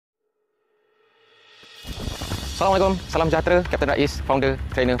Assalamualaikum, salam sejahtera. Kapten Raeiz, founder,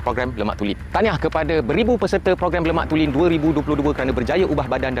 trainer program Lemak Tulin. Tahniah kepada beribu peserta program Lemak Tulin 2022 kerana berjaya ubah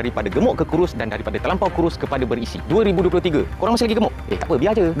badan daripada gemuk ke kurus dan daripada terlampau kurus kepada berisi. 2023, korang masih lagi gemuk? Tak apa,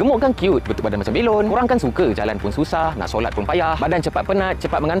 biar je. Gemuk kan cute, bentuk badan macam belon. Korang kan suka jalan pun susah, nak solat pun payah, badan cepat penat,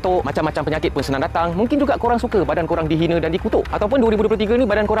 cepat mengantuk, macam-macam penyakit pun senang datang. Mungkin juga korang suka badan korang dihina dan dikutuk. Ataupun 2023 ni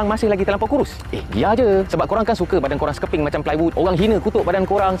badan korang masih lagi terlampau kurus. Biar je. Sebab korang kan suka badan korang sekeping macam plywood. Orang hina kutuk badan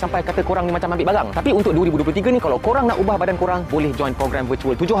korang sampai kata korang ni macam ambil barang. Tapi untuk 2023 ni, kalau korang nak ubah badan korang, boleh join program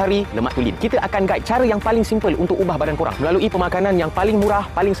virtual 7 hari Lemak Tulin. Kita akan guide cara yang paling simple untuk ubah badan korang melalui pemakanan yang paling murah,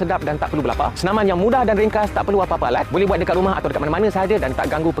 paling sedap dan tak perlu berlapar. Senaman yang mudah dan ringkas, tak perlu apa-apa alat. Boleh buat dekat rumah atau dekat mana-mana sahaja dan tak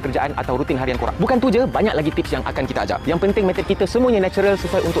ganggu pekerjaan atau rutin harian korang. Bukan tu je, banyak lagi tips yang akan kita ajar. Yang penting metod kita semuanya natural,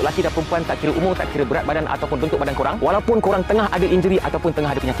 sesuai untuk lelaki dan perempuan, tak kira umur, tak kira berat badan ataupun bentuk badan korang. Walaupun korang tengah ada injury ataupun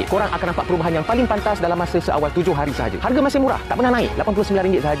tengah ada penyakit, korang akan nampak perubahan yang paling pantas dalam masa seawal 7 hari sahaja. Harga masih murah, tak pernah naik,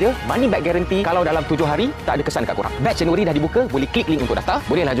 RM89 sahaja. Money back guarantee kalau dalam 7 hari tak ada kesan kat korang. Batch Januari dah dibuka, boleh klik link untuk daftar.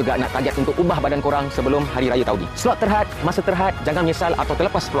 Bolehlah juga nak target untuk ubah badan korang sebelum Hari Raya Tahun ni. Slot terhad, masa terhad, jangan menyesal atau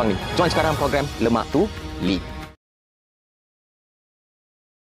terlepas peluang ni. Join sekarang program Lemak Tulin.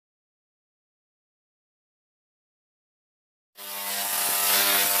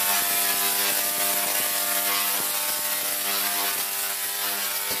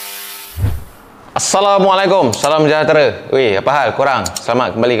 Assalamualaikum, salam sejahtera. Apa hal korang?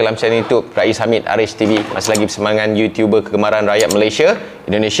 Selamat kembali ke dalam channel YouTube Raeiz Hamid RHTV. Masih lagi bersama dengan YouTuber kegemaran rakyat Malaysia,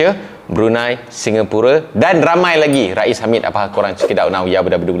 Indonesia, Brunei, Singapura dan ramai lagi. Raeiz Hamid, apa hal korang? Check it out now. Ya,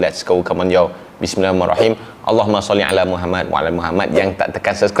 let's go, come on yo. Bismillahirrahmanirrahim. Allahumma salli ala Muhammad wa ala Muhammad. Yang tak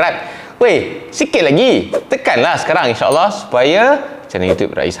tekan subscribe, sikit lagi tekanlah sekarang, insyaAllah, supaya channel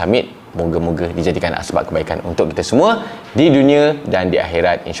YouTube Raeiz Hamid moga-moga dijadikan asbab kebaikan untuk kita semua di dunia dan di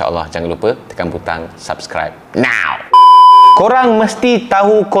akhirat, insya-Allah. Jangan lupa tekan butang subscribe now. Korang mesti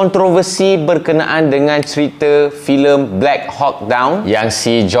tahu kontroversi berkenaan dengan cerita filem Black Hawk Down yang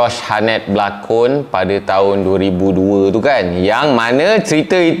si Josh Hartnett berlakon pada tahun 2002 tu kan, yang mana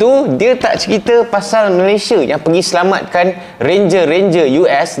cerita itu dia tak cerita pasal Malaysia yang pergi selamatkan Ranger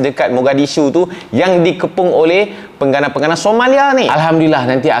US dekat Mogadishu tu yang dikepung oleh pengganas-pengganas Somalia ni. Alhamdulillah,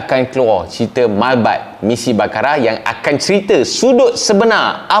 nanti akan keluar cerita Malbat Misi Bakara yang akan cerita sudut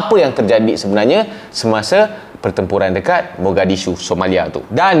sebenar apa yang terjadi sebenarnya semasa pertempuran dekat Mogadishu, Somalia tu.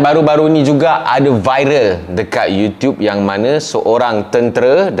 Dan baru-baru ni juga ada viral dekat YouTube yang mana seorang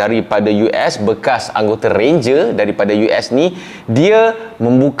tentera daripada US, bekas anggota Ranger daripada US ni, dia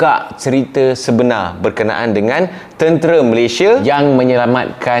membuka cerita sebenar berkenaan dengan tentera Malaysia yang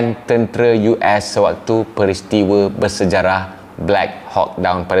menyelamatkan tentera US sewaktu peristiwa bersejarah Black Hawk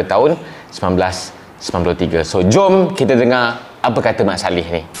Down pada tahun 1993. So jom kita dengar apa kata Mak Salih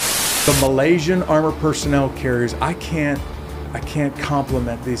ni. The Malaysian armor personnel carriers, I can't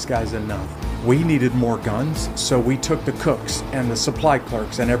compliment these guys enough. We needed more guns, so we took the cooks and the supply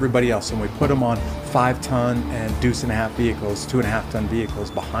clerks and everybody else, and we put them on 5-ton and deuce-and-a-half vehicles, 2.5-ton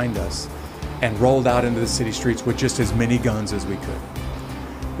vehicles behind us, and rolled out into the city streets with just as many guns as we could.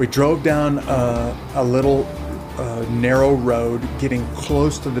 We drove down a little narrow road, getting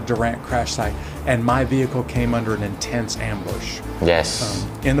close to the Durant crash site, and my vehicle came under an intense ambush. Yes.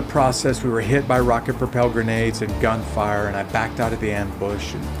 In the process, we were hit by rocket-propelled grenades and gunfire, and I backed out of the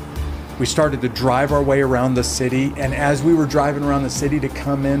ambush. And we started to drive our way around the city, and as we were driving around the city to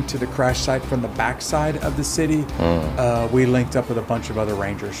come into the crash site from the backside of the city, we linked up with a bunch of other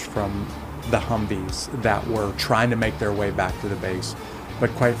Rangers from the Humvees that were trying to make their way back to the base. But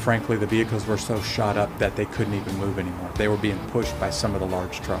quite frankly, the vehicles were so shot up that they couldn't even move anymore. They were being pushed by some of the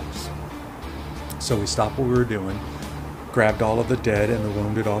large trucks. So we stopped what we were doing, grabbed all of the dead and the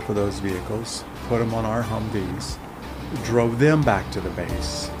wounded off of those vehicles, put them on our Humvees, drove them back to the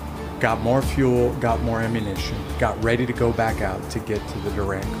base, got more fuel, got more ammunition, got ready to go back out to get to the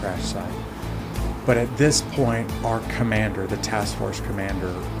Durant crash site. But at this point, our commander, the task force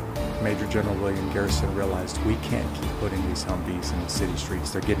commander, Major General William Garrison, realized we can't keep putting these Humvees in the city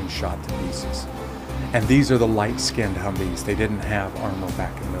streets. They're getting shot to pieces. And these are the light-skinned Humvees. They didn't have armor back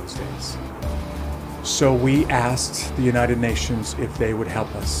in those days. So we asked the United Nations if they would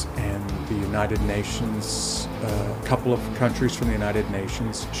help us. And the United Nations, a couple of countries from the United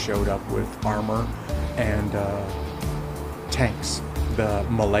Nations showed up with armor and tanks. The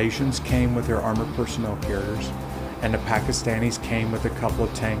Malaysians came with their armored personnel carriers, and the Pakistanis came with a couple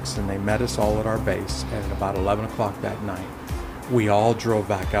of tanks, and they met us all at our base. And at about 11 o'clock that night, we all drove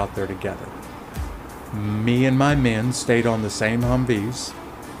back out there together. Me and my men stayed on the same Humvees.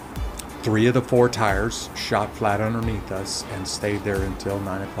 3 of the 4 tires shot flat underneath us and stayed there until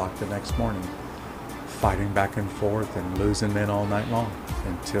 9 o'clock the next morning. fighting back and forth and losing men all night long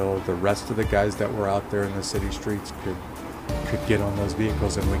until the rest of the guys that were out there in the city streets could get on those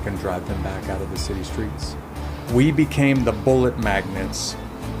vehicles and we can drive them back out of the city streets. We became the bullet magnets.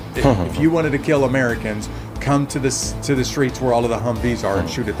 If you wanted to kill Americans, come to the streets where all of the Humvees are and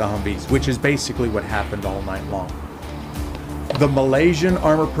shoot at the Humvees, which is basically what happened all night long. The Malaysian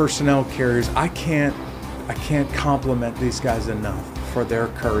armored personnel carriers, I can't compliment these guys enough for their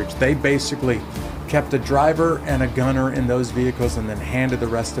courage. They basically kept a driver and a gunner in those vehicles and then handed the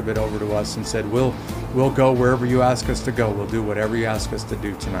rest of it over to us and said, we'll go wherever you ask us to go. We'll do whatever you ask us to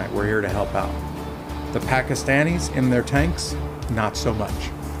do tonight. We're here to help out. The Pakistanis in their tanks, not so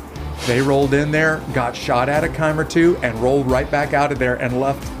much. They rolled in there, got shot at a time or two, and rolled right back out of there and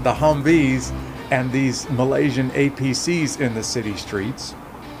left the Humvees and these Malaysian APCs in the city streets.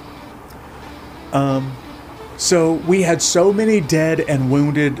 So we had so many dead and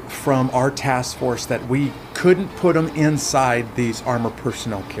wounded from our task force that we couldn't put them inside these armored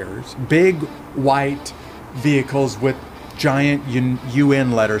personnel carriers. Big white vehicles with giant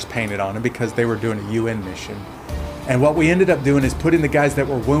UN letters painted on them because they were doing a UN mission. And what we ended up doing is putting the guys that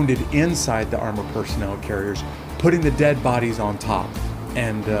were wounded inside the armored personnel carriers, putting the dead bodies on top,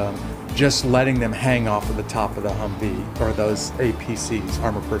 and just letting them hang off of the top of the Humvee or those APCs,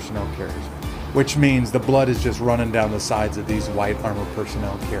 armored personnel carriers, which means the blood is just running down the sides of these white armored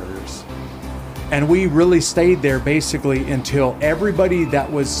personnel carriers. And we really stayed there basically until everybody that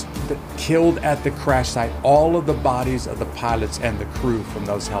was killed at the crash site, all of the bodies of the pilots and the crew from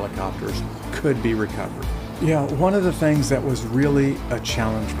those helicopters could be recovered. Yeah, one of the things that was really a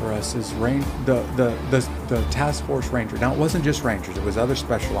challenge for us is the task force ranger. Now, it wasn't just rangers, it was other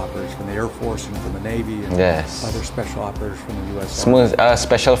special operators from the Air Force and from the Navy and other special operators from the US Semua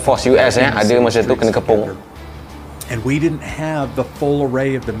special force US ada masa tu kena kepung. And we didn't have the full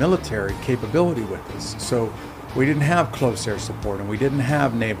array of the military capability with us. So we didn't have close air support, and we didn't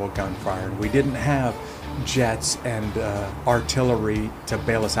have naval gunfire, and we didn't have jets and artillery to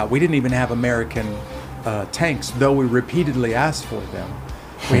bail us out. We didn't even have American tanks, though we repeatedly asked for them.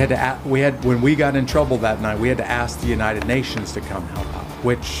 When we got in trouble that night, we had to ask the United Nations to come help out,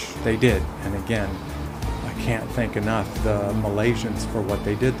 which they did. And again, I can't thank enough the Malaysians for what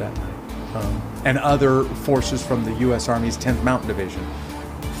they did that night. And other forces from the U.S. Army's 10th Mountain Division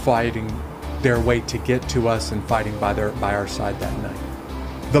fighting their way to get to us and fighting by our side that night.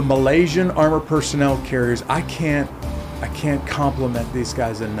 The Malaysian armored personnel carriers, I can't compliment these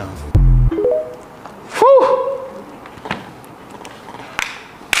guys enough.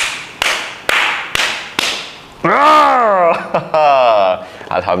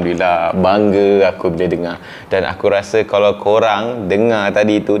 Alhamdulillah, bangga aku bila dengar. Dan aku rasa kalau korang dengar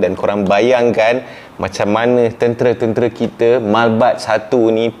tadi tu dan korang bayangkan macam mana tentera-tentera kita Malbat 1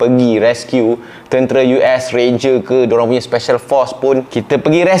 ni pergi rescue tentera US Ranger ke, diorang punya special force pun kita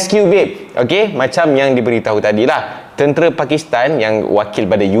pergi rescue, babe. Okay, macam yang diberitahu tadi lah, tentera Pakistan yang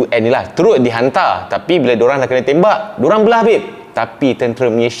wakil pada UN ni lah turut dihantar, tapi bila diorang dah kena tembak, diorang belah, babe. Tapi tentera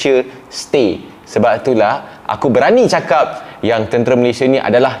Malaysia stay. Sebab itulah aku berani cakap yang tentera Malaysia ni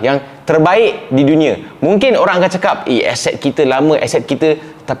adalah yang terbaik di dunia. Mungkin orang akan cakap, aset kita lama, aset kita,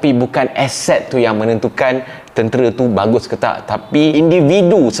 tapi bukan aset tu yang menentukan tentera tu bagus ke tak, tapi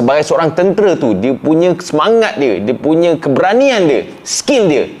individu sebagai seorang tentera tu, dia punya semangat dia punya keberanian dia,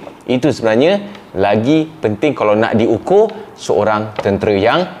 skill dia, itu sebenarnya lagi penting kalau nak diukur seorang tentera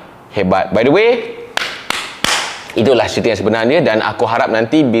yang hebat. By the way, itulah cerita yang sebenarnya, dan aku harap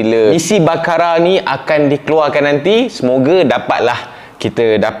nanti bila misi Bakara ni akan dikeluarkan nanti, semoga dapatlah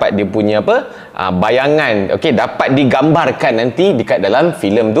kita dapat dia punya bayangan, okey, dapat digambarkan nanti dekat dalam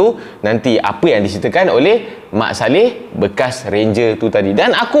filem tu nanti apa yang diceritakan oleh Mak Saleh bekas ranger tu tadi.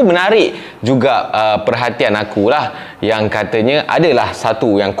 Dan aku menarik juga perhatian aku lah, yang katanya adalah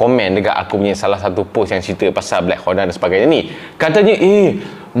satu yang komen dekat aku punya salah satu post yang cerita pasal Black Hawk dan sebagainya ni. Katanya,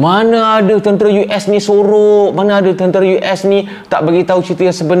 mana ada tentera US ni sorok, mana ada tentera US ni tak bagi tahu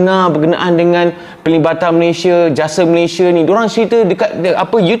cerita yang sebenar berkenaan dengan pelibatan Malaysia, Jasa Malaysia ni. Diorang cerita dekat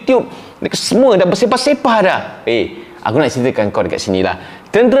YouTube, dekat semua dah bersepah-sepah dah. Aku nak ceritakan kau dekat sini lah.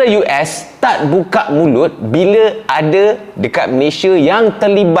 Tentera US tak buka mulut bila ada dekat Malaysia yang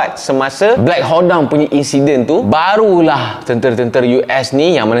terlibat semasa Black Hawk punya insiden tu. Barulah tentera-tentera US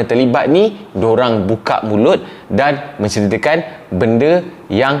ni yang mana terlibat ni, diorang buka mulut dan menceritakan benda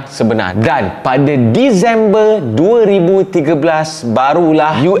yang sebenar. Dan pada Disember 2013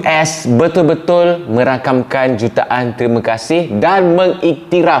 barulah US betul-betul merakamkan jutaan terima kasih dan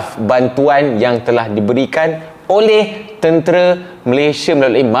mengiktiraf bantuan yang telah diberikan oleh tentera Malaysia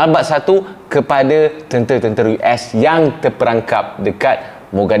melalui Malbat 1 kepada tentera-tentera US yang terperangkap dekat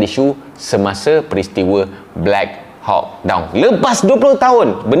Mogadishu semasa peristiwa Black Hawk Down. Lepas 20 tahun,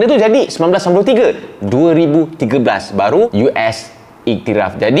 benda tu jadi 1993, 2013 baru US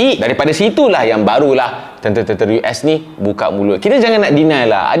iktiraf. Jadi daripada situlah yang barulah tentera-tentera US ni buka mulut. Kita jangan nak deny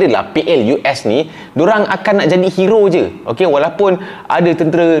lah, adalah PL US ni dorang akan nak jadi hero je. Okey, walaupun ada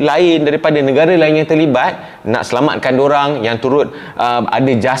tentera lain daripada negara lain yang terlibat nak selamatkan dorang, yang turut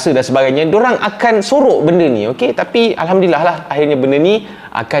ada jasa dan sebagainya, dorang akan sorok benda ni. Okey, tapi alhamdulillah lah akhirnya benda ni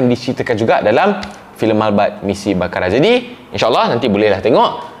akan diceritakan juga dalam filem Malbat Misi Bakara. Jadi insya-Allah nanti bolehlah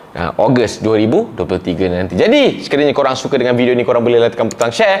tengok Ogos 2023 nanti. Jadi sekiranya korang suka dengan video ni, korang bolehlah tekan butang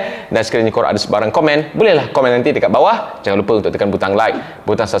share, dan sekiranya korang ada sebarang komen, bolehlah komen nanti dekat bawah. Jangan lupa untuk tekan butang like,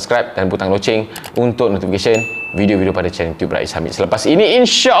 butang subscribe dan butang loceng untuk notification video-video pada channel YouTube Raeiz Hamid selepas ini.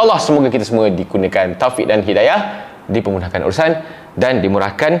 insya-Allah semoga kita semua dikurniakan taufik dan hidayah, dipermudahkan urusan dan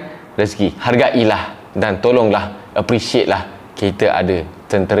dimurahkan rezeki. Hargailah dan tolonglah, appreciate lah kita ada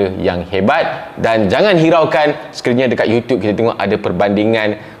tentera yang hebat, dan jangan hiraukan sekiranya dekat YouTube kita tengok ada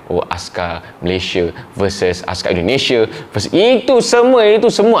perbandingan askar Malaysia versus askar Indonesia versus itu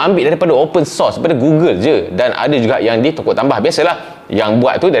semua ambil daripada open source, daripada Google je, dan ada juga yang dia tokok tambah. Biasalah yang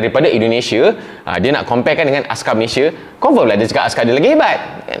buat tu daripada Indonesia, dia nak comparekan dengan askar Malaysia, confirm lah dia cakap askar dia lagi hebat.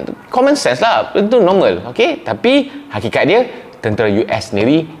 Common sense lah, itu normal. Okey, tapi hakikat dia tentera US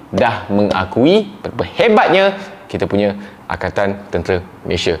sendiri dah mengakui betapa hebatnya kita punya Angkatan Tentera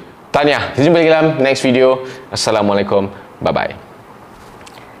Malaysia. Tahniah. Kita jumpa lagi dalam next video. Assalamualaikum. Bye bye.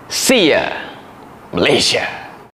 See ya, Malaysia.